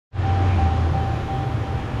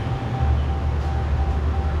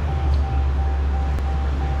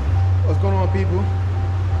people?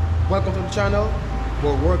 Welcome to the channel.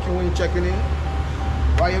 We're working when you're checking in.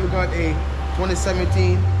 Right here we got a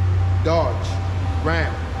 2017 Dodge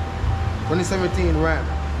Ram. 2017 Ram.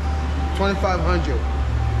 2500.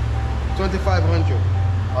 2500.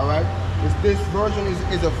 Alright? This version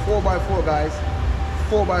is a 4x4, guys.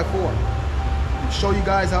 4x4. I'll show you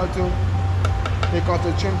guys how to take off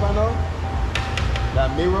the trim panel,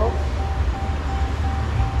 that mirror,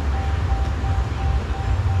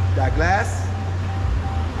 that glass,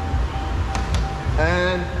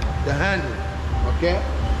 and the handle. Okay?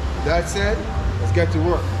 That said, let's get to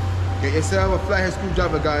work. Get yourself a flathead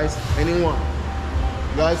screwdriver, guys. Anyone.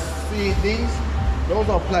 You guys see these? Those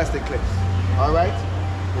are plastic clips. Alright?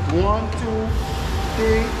 It's 1, 2,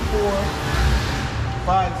 3, 4,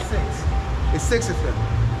 5, 6. It's 6 of them.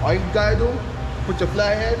 All you gotta do, put your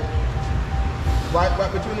flathead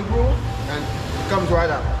right between the groove, and it comes right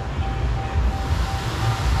out.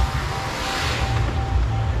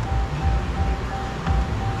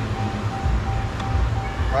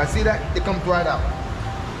 Alright, see that? It comes right out.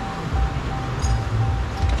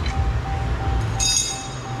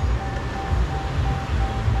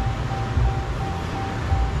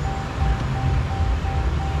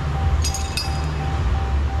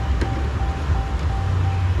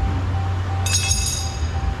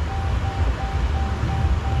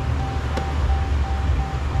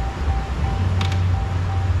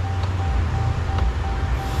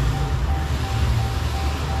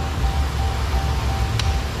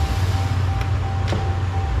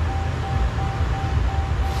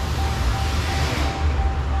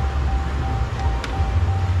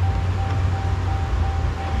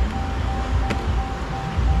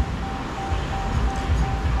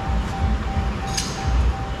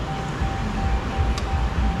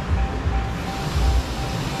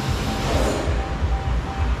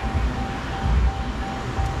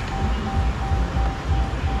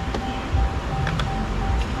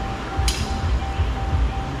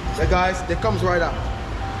 Guys, it comes right out.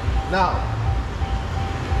 Now,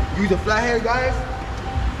 use the flathead, guys.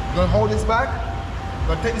 You're gonna hold this back.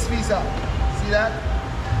 You're gonna take this piece out. See that?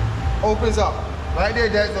 Opens up. Right there,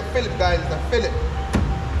 there's a Philip, guys. It's a Philip.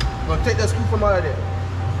 You're gonna take that screw from out of there.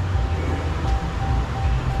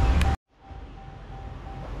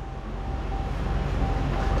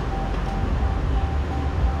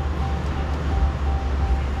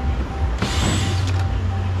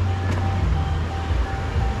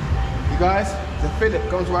 Guys, the Philip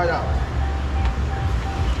comes right out.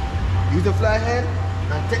 Use the flathead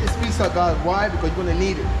and take this piece out, guys. Why? Because you're gonna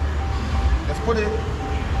need it. Let's put it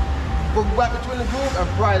right between the groove and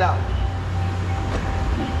pry it out.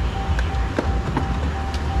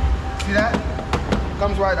 See that?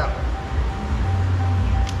 Comes right out.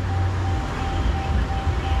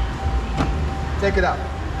 Take it out.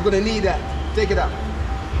 You're gonna need that. Take it out.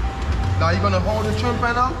 Now you're gonna hold the trim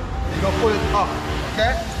panel. You're gonna pull it up.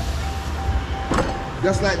 Okay?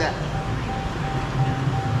 Just like that.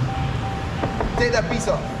 Take that piece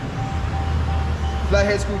off.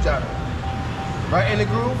 Flathead screwdriver. Right in the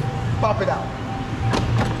groove, pop it out.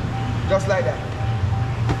 Just like that.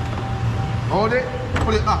 Hold it,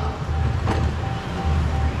 pull it up.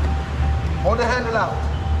 Hold the handle out.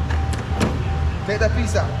 Take that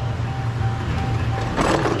piece out.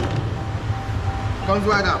 Comes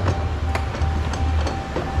right out.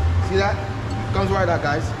 See that? Comes right out,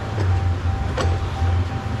 guys.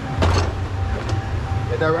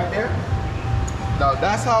 Get that right there? Now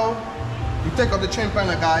that's how you take off the trim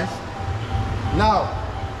panel, guys. Now,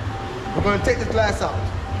 we're gonna take the glass out,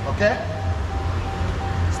 okay?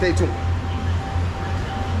 Stay tuned.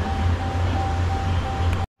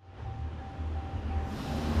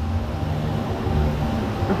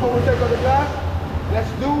 Before we take off the glass,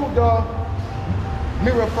 let's do the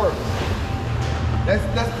mirror first.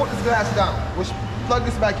 Let's put this glass down. We'll plug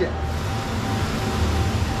this back in.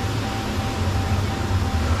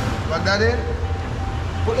 Plug that in,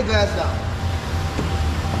 put the glass down.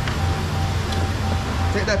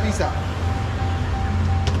 Take that piece out.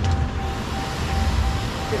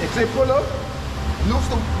 Get the clip puller, loose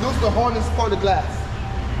the harness for the glass.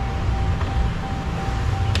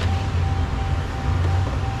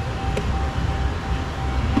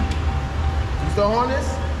 Loose the harness,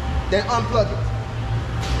 then unplug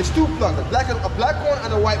it. It's two plugs, a black one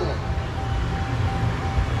and a white one.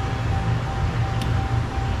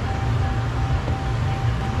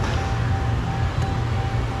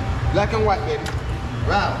 Black and white, baby.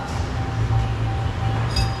 Round.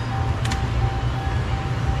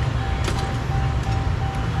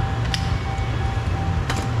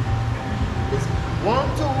 It's 1,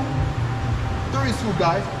 2, 3 screws,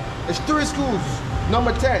 guys. It's 3 screws.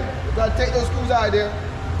 Number 10. You gotta take those screws out of there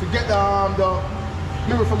to get the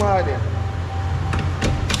mirror from out of there.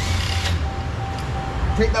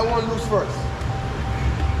 Take that one loose first.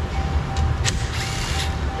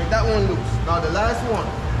 Take that one loose. Now the last one,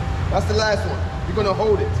 that's the last one. You're gonna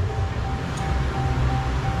hold it.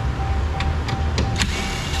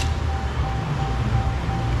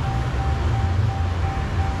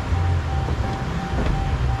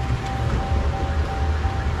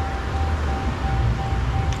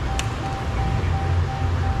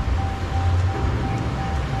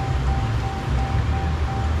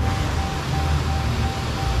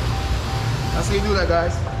 That's how you do that,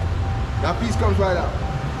 guys. That piece comes right out.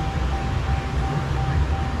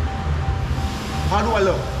 How do I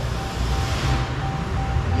look?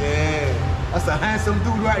 Yeah, that's a handsome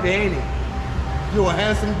dude right there, ain't he? You're a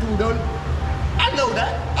handsome dude, don't you? I know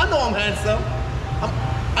that. I know I'm handsome.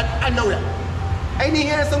 I know that. Ain't he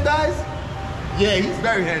handsome, guys? Yeah, he's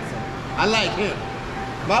very handsome. I like him.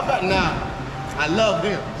 My fact, nah, I love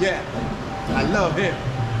him. Yeah, I love him.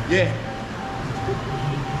 Yeah.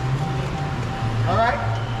 All right,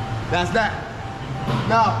 that's that.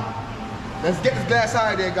 Now, let's get this glass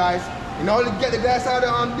out of there, guys. In order to get the glass out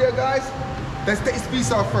of there, guys, let's take this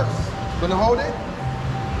piece off first. Gonna hold it.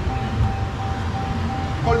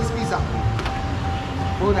 Hold this piece out.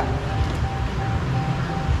 Hold that.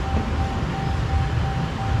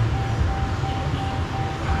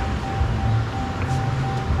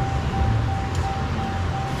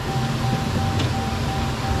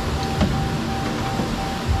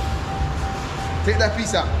 Take that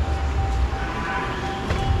piece out.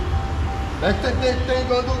 Next thing you're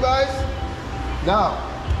gonna do, guys, now,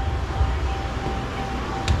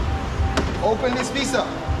 open this piece up.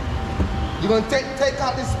 You're gonna take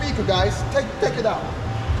out this speaker, guys. Take it out.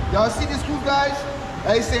 Y'all see this screw, guys?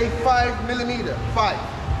 They say 5mm, 5.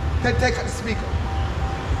 Take out the speaker.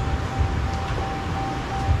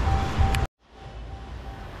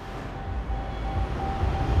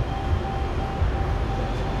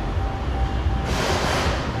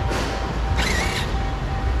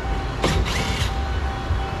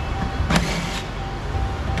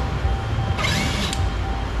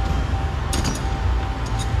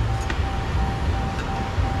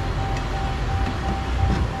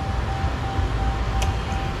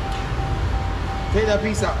 Take that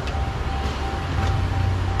piece out.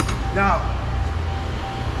 Now,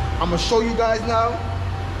 I'm gonna show you guys now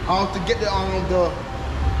how to get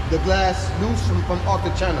the glass loose from off the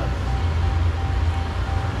channel.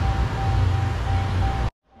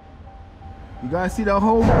 You guys see that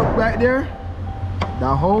hole right there?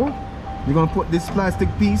 That hole? You're gonna put this plastic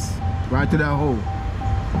piece right to that hole.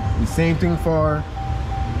 The same thing for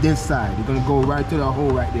this side. You're gonna go right to that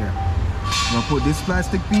hole right there. I'm gonna put this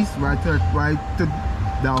plastic piece right to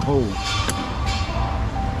that hole.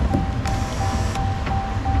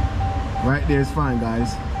 Right there is fine,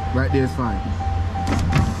 guys. Right there is fine.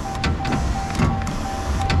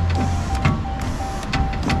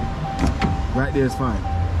 Right there is fine.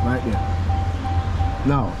 Right there.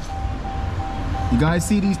 Now, you guys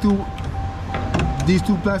see these two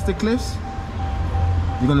plastic clips?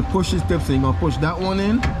 You're gonna push these clips in. You're gonna push that one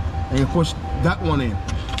in, and you push that one in.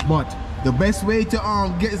 But the best way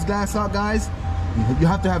to get this glass out, guys, you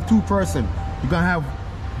have to have two person. You're gonna have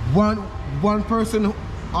one person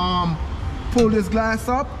pull this glass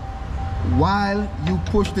up while you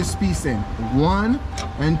push this piece in. 1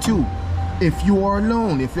 and 2. If you are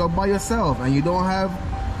alone, if you're by yourself and you don't have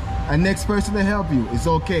a next person to help you, it's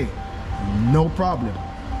okay, no problem.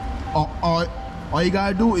 All you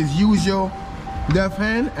gotta do is use your left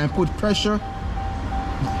hand and put pressure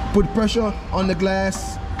on the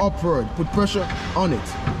glass upward. Put pressure on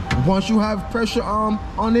it. Once you have pressure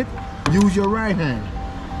on it, use your right hand.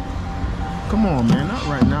 Come on, man, not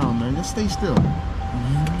right now, man, just stay still.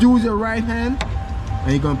 Use your right hand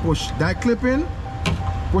and you're gonna push that clip in,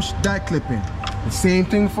 push that clip in. The same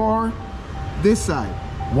thing for this side.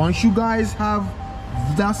 Once you guys have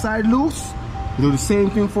that side loose, you do the same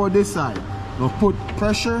thing for this side. You're gonna put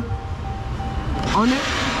pressure on it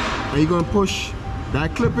and you're gonna push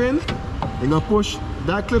that clip in. You're gonna push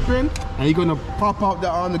that clip in and you're gonna pop out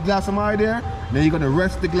the glass from out there. Then you're gonna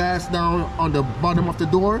rest the glass down on the bottom of the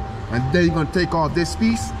door, and then you're gonna take off this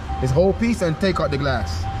piece, this whole piece, and take out the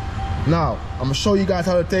glass. Now, I'm gonna show you guys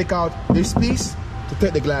how to take out this piece to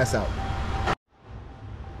take the glass out.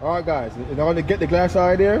 All right, guys, in order to get the glass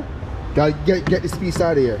out of there, gotta get this piece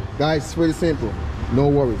out of here. Guys, it's really simple, no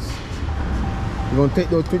worries. You're gonna take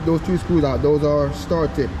those two screws out. Those are star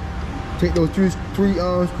tip. Take those three screws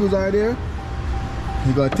out of there.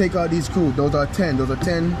 You're gonna take out these screws. Those are 10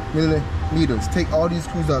 millimeters. Take all these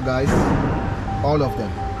screws out, guys. All of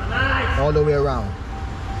them. all the way around.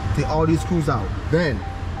 Take all these screws out. Then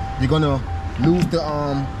you're gonna lose the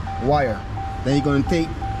wire. Then you're gonna take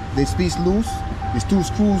this piece loose, these 2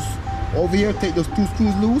 screws over here. Take those 2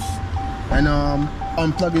 screws loose and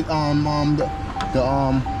unplug it, the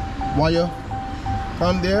wire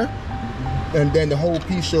from there, and then the whole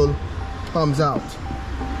piece should comes out.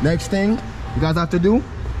 Next thing you guys have to do,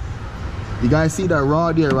 you guys see that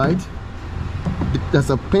rod there, right? There's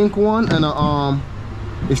a pink one and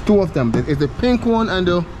it's 2 of them. It's the pink one and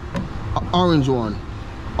the orange one.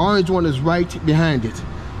 Orange one is right behind it.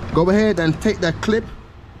 Go ahead and take that clip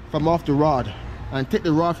from off the rod and take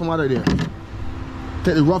the rod from out of there.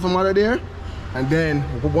 Take the rod from out of there, and then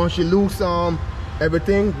once you lose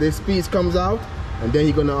everything, this piece comes out, and then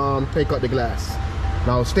you're gonna take out the glass.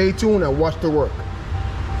 Now stay tuned and watch the work.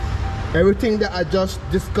 Everything that I just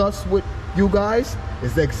discussed with you guys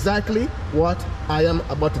is exactly what I am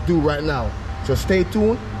about to do right now. So stay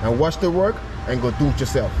tuned and watch the work and go do it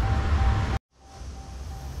yourself.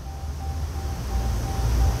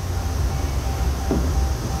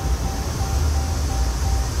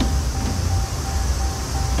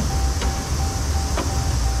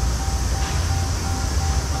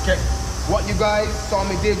 Okay, what you guys saw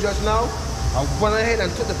me did just now, I went ahead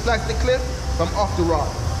and took the plastic clip from off the rod.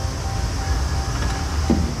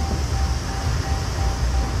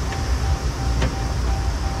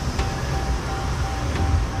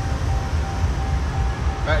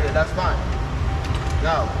 Right there, that's fine.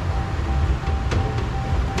 Now,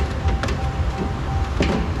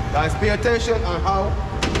 guys, pay attention on how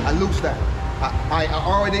I loose that. I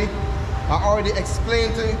already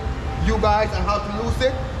explained to you guys on how to loose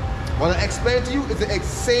it. What I explained to you is the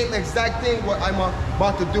same exact thing what I'm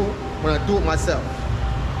about to do when I do it myself.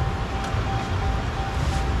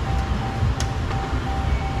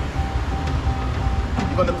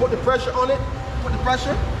 You're gonna put the pressure on it. Put the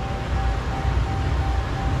pressure.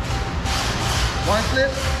 1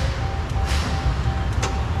 clip.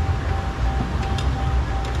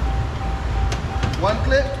 1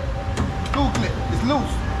 clip. 2 clip. It's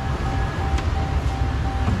loose.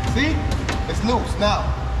 See? It's loose. Now,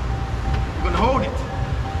 you're gonna hold it.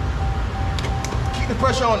 Keep the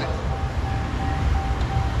pressure on it.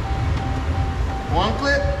 1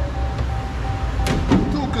 clip.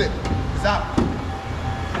 2 clip. It's out.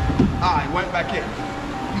 Ah, it went back in.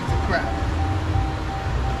 Piece of crap.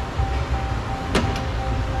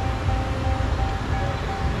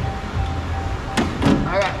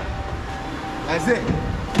 All right, that's it.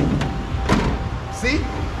 See?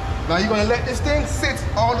 Now you're gonna let this thing sit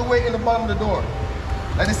all the way in the bottom of the door.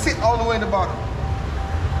 Let it sit all the way in the bottom.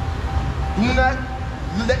 Do not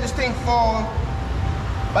let this thing fall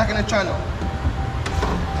back in the channel.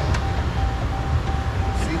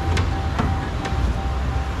 See?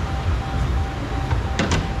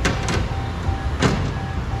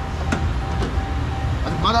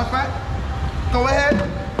 As a matter of fact, go ahead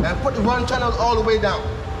and put the run channel all the way down.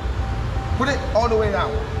 Put it all the way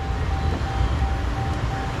down.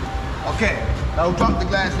 Okay, now drop the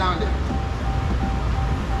glass down there.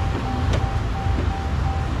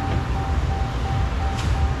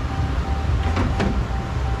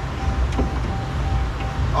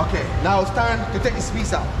 Okay, now it's time to take this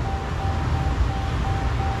piece out.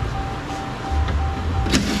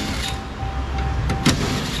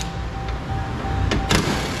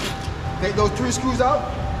 Take those 3 screws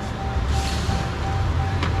out.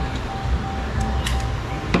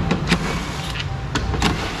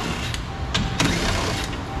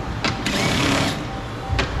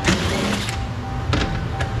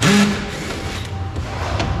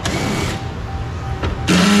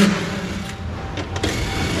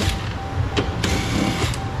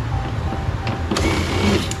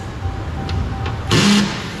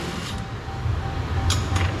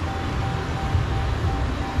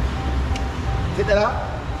 Get that out.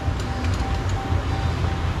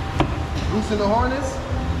 Loosen the harness.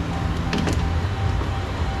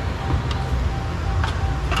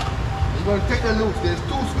 You're going to take the loose. There's 2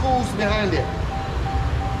 screws behind it.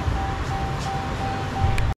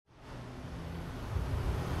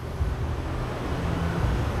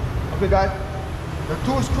 Okay guys, the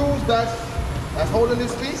 2 screws that's holding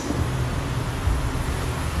this piece.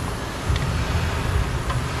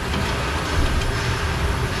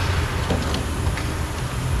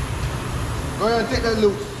 Go ahead and take that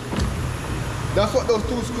loose. That's what those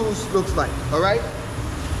 2 screws looks like, all right?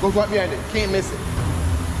 Goes right behind it, can't miss it.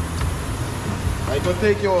 Now you're gonna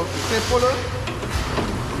take your tape puller,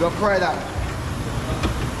 you're gonna pry it out.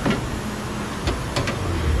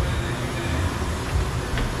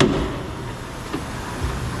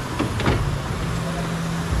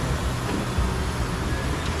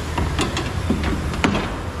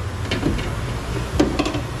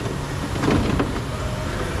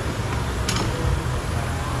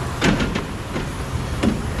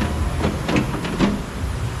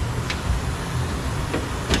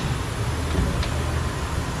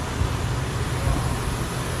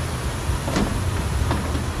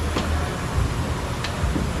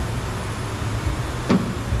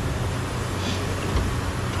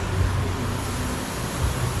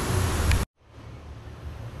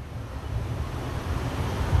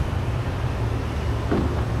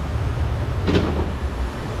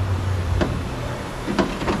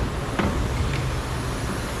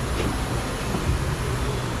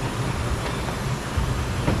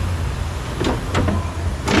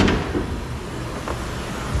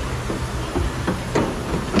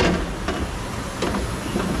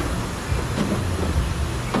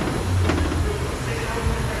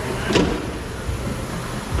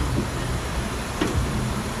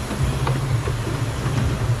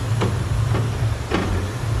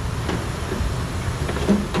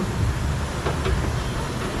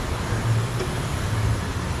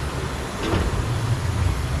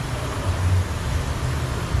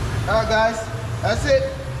 guys, that's it.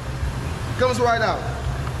 Comes right out.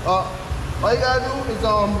 All you gotta do is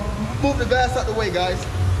move the glass out the way, guys,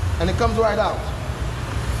 and it comes right out.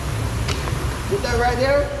 Put that right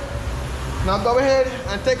there. Now go ahead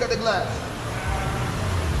and take out the glass.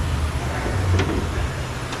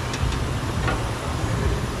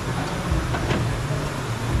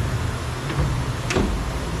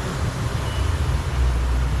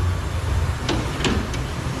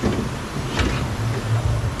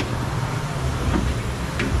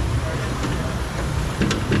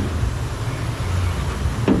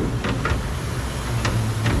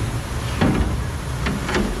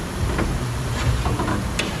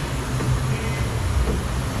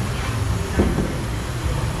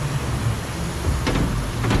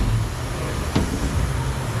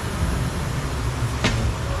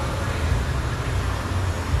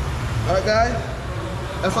 All right,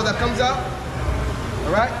 guys, that's how that comes out.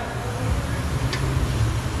 All right.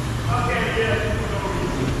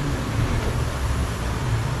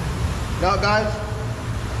 Now, guys,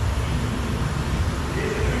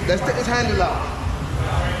 let's take this handle out.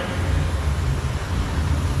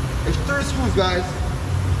 It's 3 screws, guys.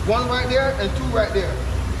 1 right there and 2 right there.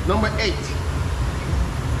 Number 8.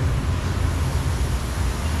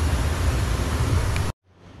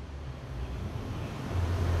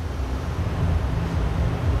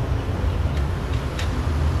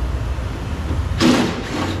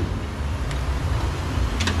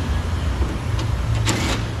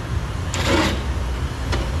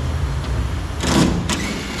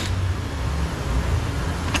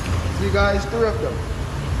 Guys, 3 of them.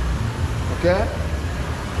 Okay?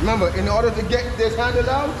 Remember, in order to get this handle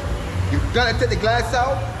out, you gotta take the glass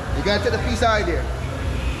out, you gotta take the piece out of there.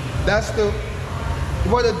 That's the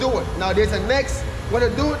way to do it. Now there's a next way to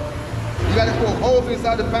do it, you gotta put holes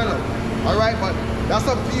inside the panel. Alright, but that's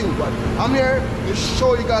up to you. But I'm here to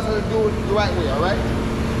show you guys how to do it the right way, alright?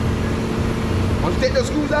 Once you take the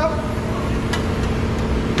screws out,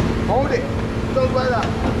 hold it. It comes right out.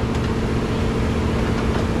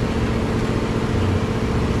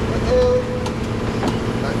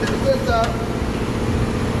 Now take the bits out.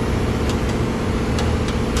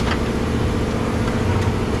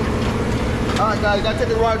 Alright guys, you gotta take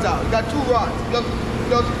the rods out. You got 2 rods. Look,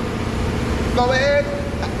 go ahead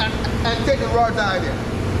and take the rods out of there.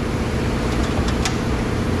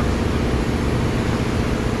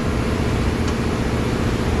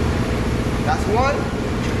 That's 1.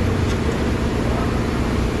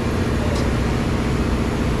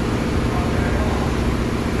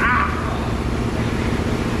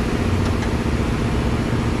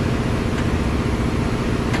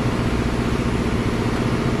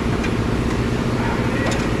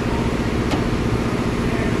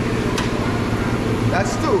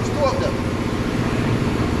 That's 2 of them.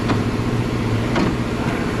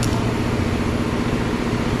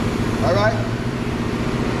 All right.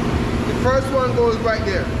 The first one goes right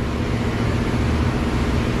there.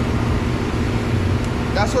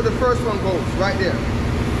 That's where the first one goes, right there.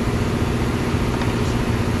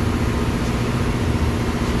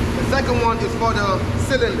 The second one is for the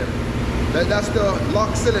cylinder. That's the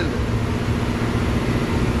lock cylinder.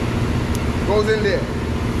 Goes in there.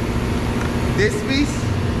 This piece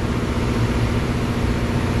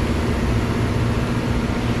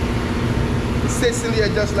sits in there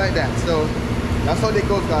just like that. So that's how it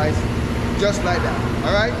goes, guys. Just like that.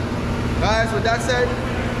 All right, guys. With that said,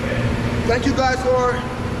 thank you guys for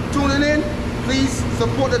tuning in. Please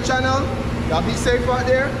support the channel. Y'all be safe out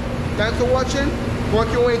there. Thanks for watching.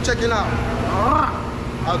 Work your way and checking out.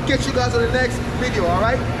 I'll catch you guys on the next video. All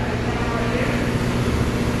right.